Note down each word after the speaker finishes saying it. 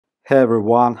Hey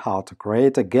everyone, how to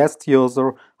create a guest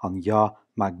user on your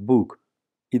MacBook.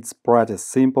 It's pretty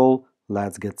simple,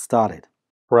 let's get started.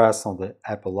 Press on the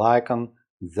Apple icon,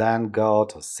 then go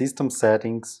to System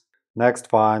Settings. Next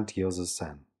find Users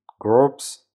and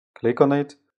Groups, click on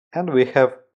it, and we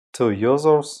have two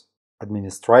users,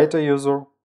 Administrator User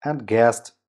and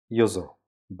Guest User.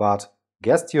 But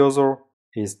Guest User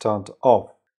is turned off.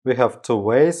 We have two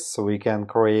ways, so we can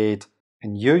create a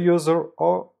new user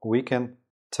or we can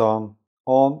turn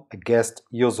on a guest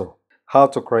user. How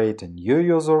to create a new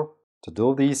user? To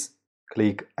do this,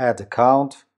 click Add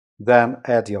Account, then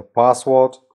add your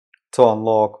password to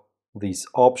unlock this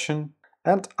option,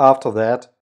 and after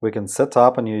that we can set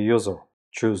up a new user.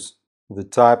 Choose the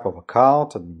type of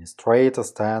account, administrator,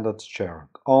 standard, sharing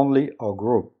only, or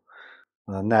group.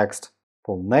 Next,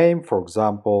 full name, for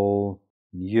example,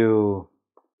 new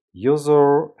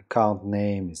user, account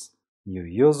name is new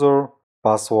user,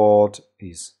 password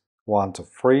is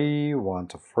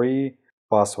 123,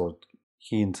 password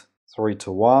hint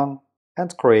 321,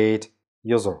 and create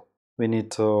user. We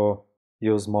need to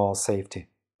use more safety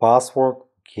password,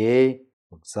 okay,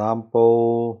 for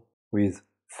example, with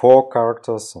 4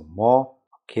 characters or more,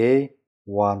 okay,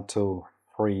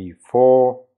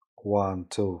 1234,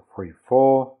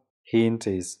 1234, hint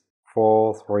is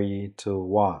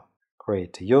 4321.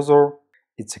 Create a user.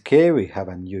 It's okay, we have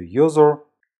a new user.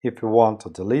 If you want to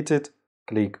delete it,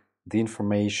 click the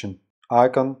information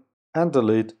icon and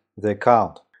delete the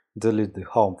account. Delete the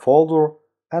home folder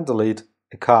and delete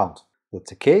account.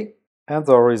 That's okay. And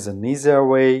there is an easier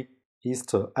way, is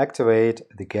to activate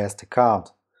the guest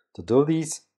account. To do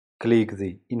this, click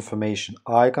the information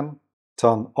icon,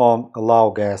 turn on allow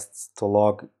guests to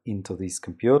log into this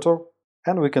computer,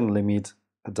 and we can limit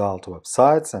adult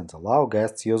websites and allow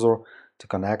guest user to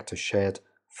connect to shared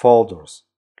folders.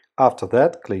 After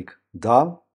that, click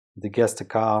Done. The guest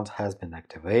account has been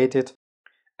activated.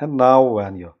 And now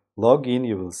when you log in,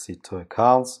 you will see two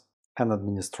accounts, an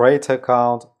administrator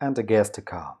account and a guest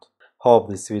account. Hope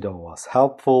this video was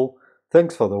helpful.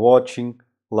 Thanks for the watching.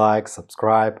 Like,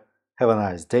 subscribe. Have a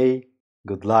nice day.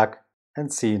 Good luck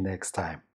and see you next time.